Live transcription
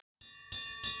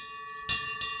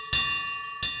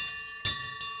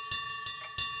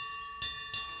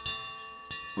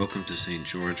Welcome to St.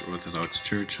 George Orthodox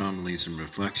Church Homilies and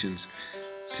Reflections.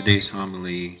 Today's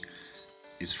homily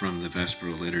is from the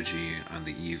Vesperal Liturgy on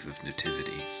the Eve of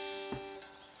Nativity.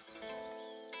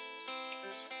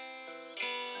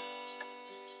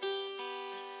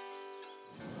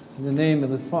 In the name of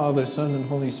the Father, Son, and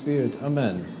Holy Spirit.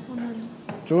 Amen. Amen.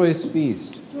 Joyous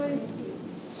feast. Joyous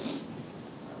feast.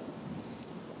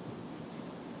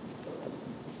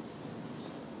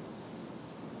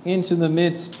 Into the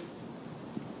midst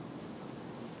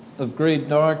of great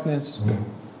darkness,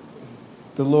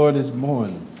 the Lord is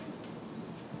born.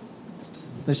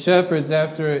 The shepherds,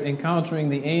 after encountering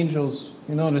the angels,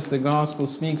 you notice the gospel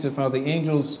speaks of how the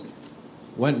angels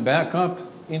went back up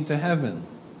into heaven.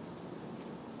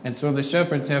 And so the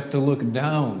shepherds have to look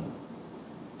down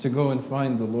to go and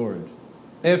find the Lord.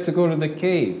 They have to go to the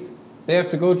cave. They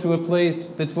have to go to a place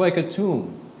that's like a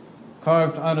tomb,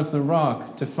 carved out of the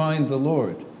rock, to find the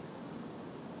Lord.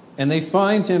 And they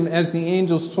find him as the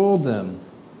angels told them,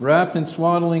 wrapped in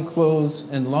swaddling clothes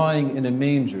and lying in a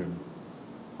manger,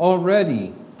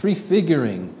 already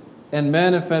prefiguring and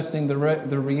manifesting the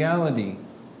reality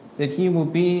that he will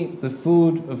be the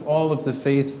food of all of the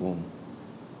faithful.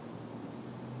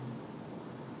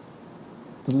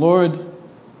 The Lord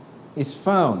is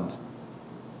found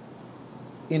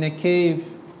in a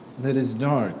cave that is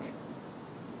dark,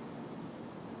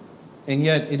 and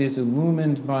yet it is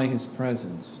illumined by his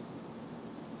presence.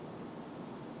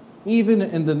 Even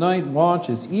in the night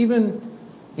watches, even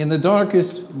in the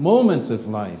darkest moments of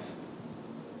life,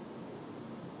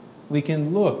 we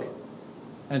can look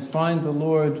and find the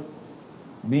Lord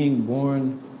being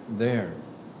born there.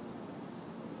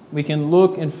 We can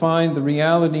look and find the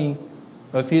reality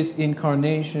of his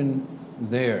incarnation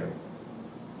there.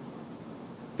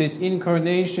 This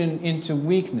incarnation into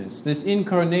weakness, this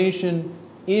incarnation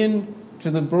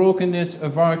into the brokenness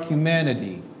of our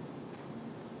humanity,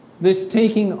 this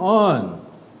taking on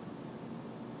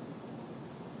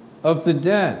of the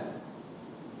death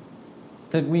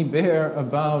that we bear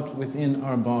about within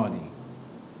our body,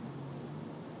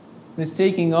 this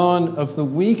taking on of the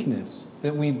weakness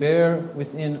that we bear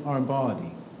within our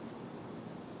body.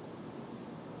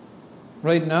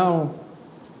 Right now,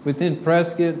 within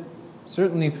Prescott,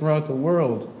 certainly throughout the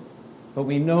world, but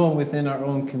we know within our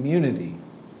own community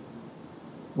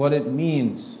what it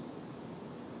means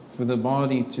for the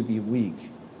body to be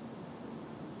weak.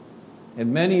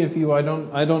 And many of you, I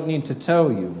don't need to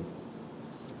tell you,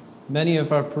 many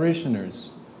of our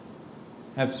parishioners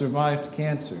have survived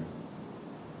cancer.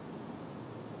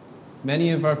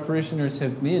 Many of our parishioners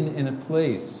have been in a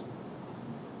place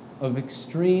of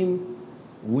extreme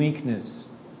weakness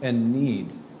and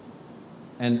need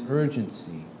and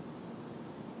urgency,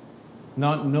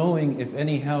 not knowing if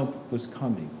any help was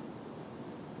coming.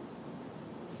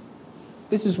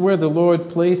 This is where the Lord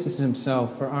places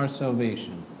himself for our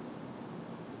salvation,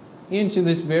 into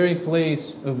this very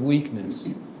place of weakness,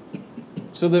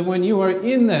 so that when you are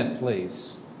in that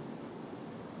place,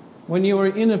 when you are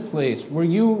in a place where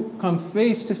you come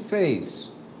face to face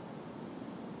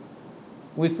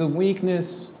with the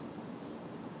weakness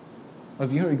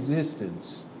of your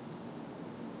existence,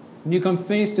 when you come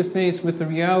face to face with the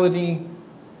reality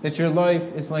that your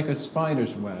life is like a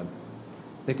spider's web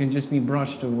that can just be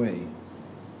brushed away,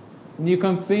 when you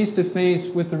come face to face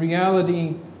with the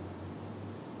reality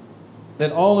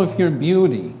that all of your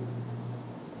beauty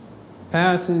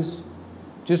passes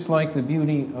just like the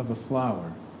beauty of a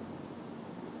flower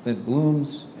that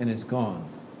blooms and is gone,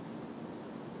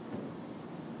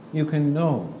 you can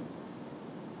know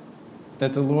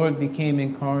that the Lord became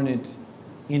incarnate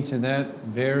into that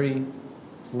very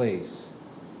place,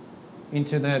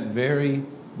 into that very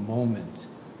moment,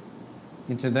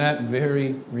 into that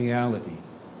very reality.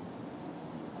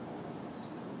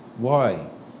 Why?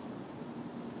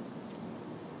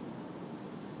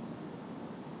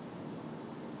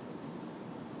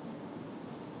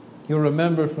 You'll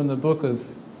remember from the book of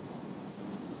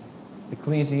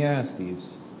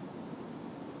Ecclesiastes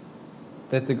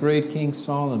that the great King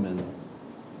Solomon,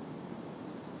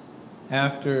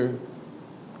 after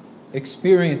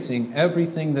experiencing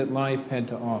everything that life had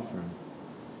to offer,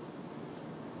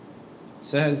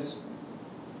 says,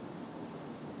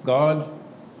 God,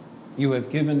 you have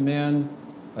given man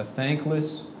a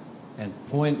thankless and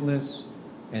pointless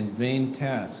and vain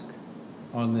task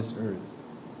on this earth,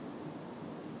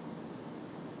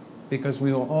 because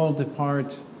we will all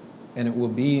depart and it will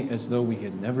be as though we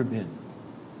had never been.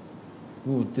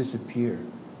 We will disappear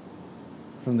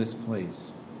from this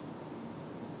place.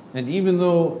 And even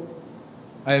though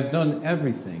I have done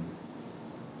everything,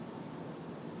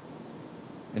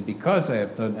 and because I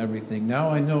have done everything, now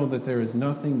I know that there is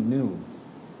nothing new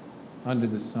under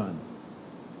the sun.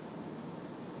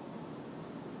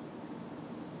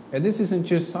 And this isn't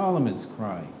just Solomon's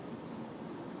cry.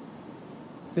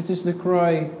 This is the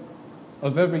cry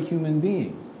of every human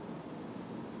being.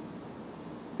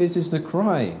 This is the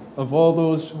cry of all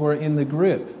those who are in the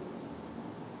grip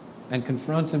and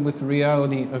confronted with the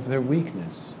reality of their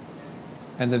weakness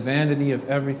and the vanity of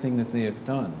everything that they have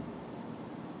done.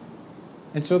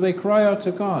 And so they cry out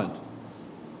to God,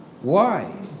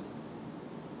 "Why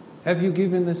have you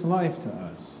given this life to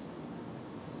us?"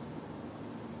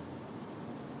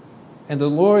 And the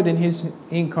Lord in his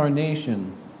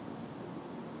incarnation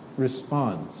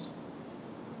responds,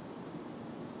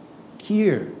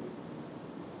 "Here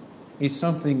is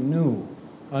something new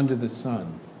under the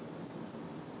sun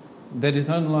that is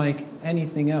unlike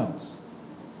anything else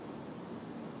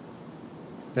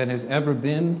that has ever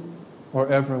been or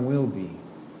ever will be.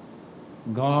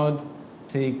 God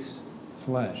takes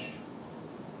flesh.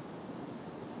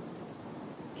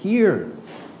 Here,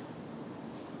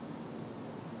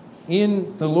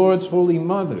 in the Lord's Holy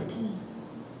Mother,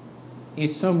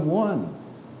 is someone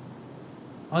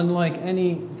unlike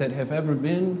any that have ever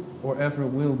been or ever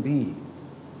will be,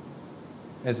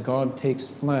 as God takes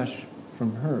flesh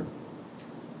from her.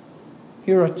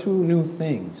 Here are two new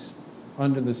things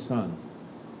under the sun.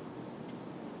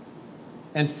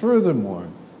 And furthermore,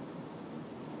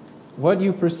 what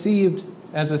you perceived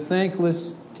as a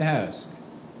thankless task,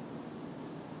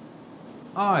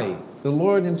 I, the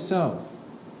Lord himself,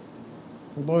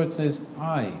 the Lord says,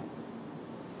 I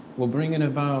will bring it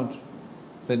about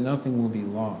that nothing will be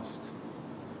lost.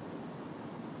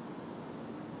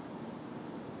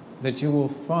 That you will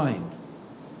find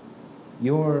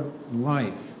your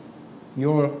life,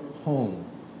 your home,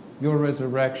 your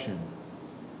resurrection,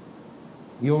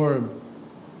 your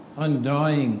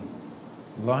undying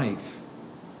life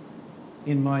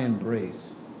in my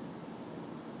embrace.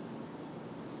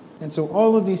 And so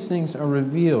all of these things are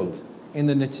revealed in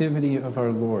the nativity of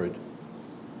our Lord.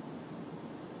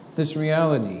 This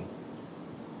reality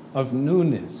of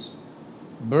newness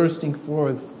bursting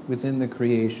forth within the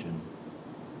creation.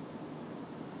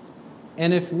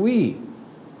 And if we,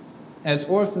 as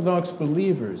Orthodox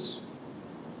believers,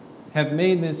 have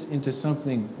made this into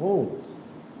something old,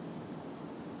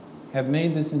 have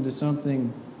made this into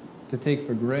something to take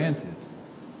for granted,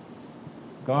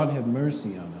 God have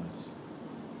mercy on us.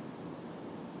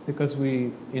 Because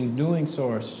we, in doing so,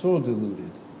 are so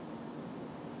deluded.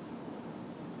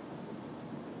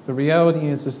 The reality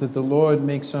is that the Lord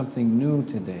makes something new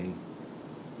today.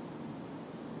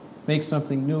 Makes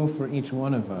something new for each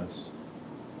one of us.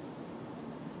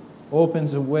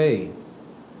 Opens a way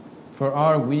for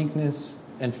our weakness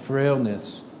and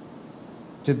frailness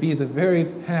to be the very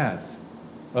path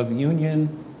of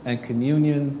union and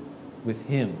communion with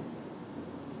Him.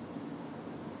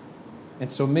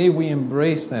 And so may we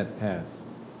embrace that path.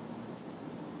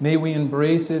 May we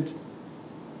embrace it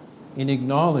in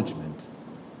acknowledgement.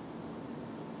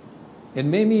 And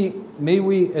may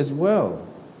we as well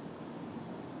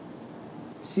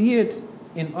see it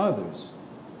in others,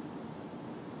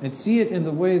 and see it in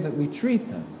the way that we treat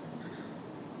them,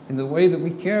 in the way that we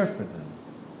care for them.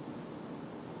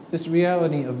 This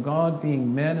reality of God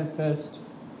being manifest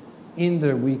in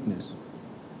their weakness,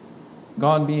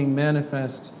 God being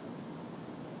manifest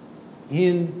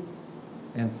in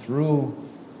and through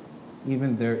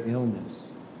even their illness.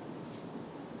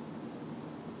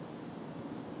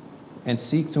 And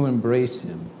seek to embrace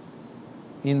Him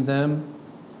in them,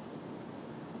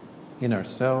 in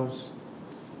ourselves,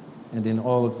 and in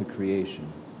all of the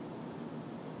creation.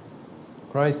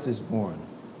 Christ is born.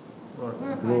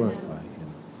 Glorify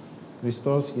Him.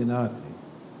 Christos γεννάται.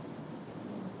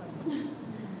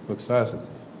 Δοξάζεται.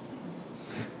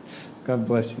 God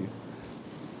bless you.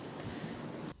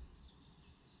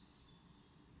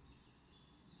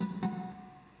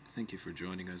 Thank you for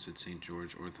joining us at St.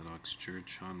 George Orthodox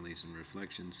Church, Homilies and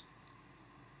Reflections.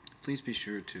 Please be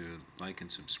sure to like and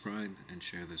subscribe and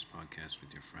share this podcast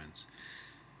with your friends.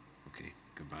 Okay,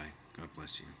 goodbye. God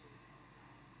bless you.